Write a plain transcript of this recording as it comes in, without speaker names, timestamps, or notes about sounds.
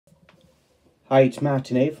Hi, it's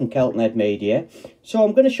Martin here from Keltonhead Media. So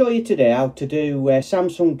I'm going to show you today how to do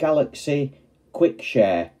Samsung Galaxy Quick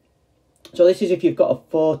Share. So this is if you've got a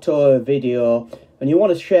photo or video and you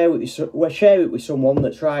want to share it with someone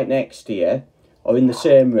that's right next to you or in the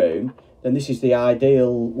same room, then this is the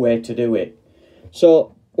ideal way to do it.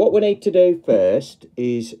 So what we need to do first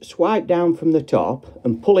is swipe down from the top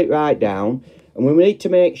and pull it right down, and we need to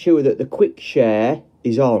make sure that the Quick Share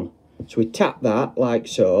is on. So we tap that like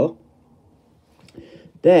so.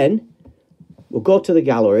 Then we'll go to the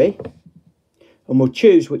gallery and we'll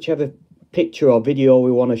choose whichever picture or video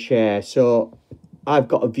we want to share. So I've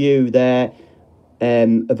got a view there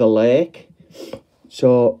of a lake.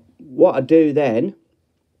 So what I do then,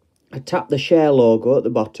 I tap the share logo at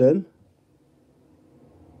the bottom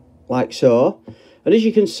like so, and as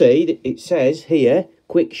you can see it says here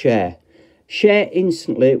Quick Share. Share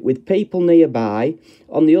instantly with people nearby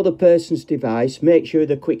on the other person's device. Make sure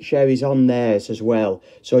the Quick Share is on theirs as well.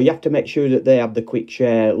 So you have to make sure that they have the Quick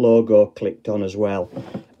Share logo clicked on as well.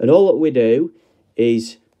 And all that we do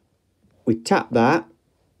is we tap that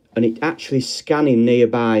and it's actually scanning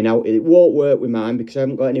nearby. Now it won't work with mine because I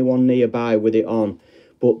haven't got anyone nearby with it on.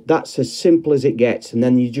 But that's as simple as it gets. And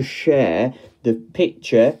then you just share the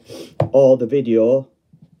picture or the video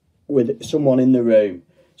with someone in the room.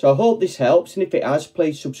 So I hope this helps, and if it has,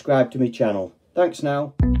 please subscribe to my channel. Thanks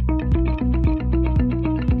now.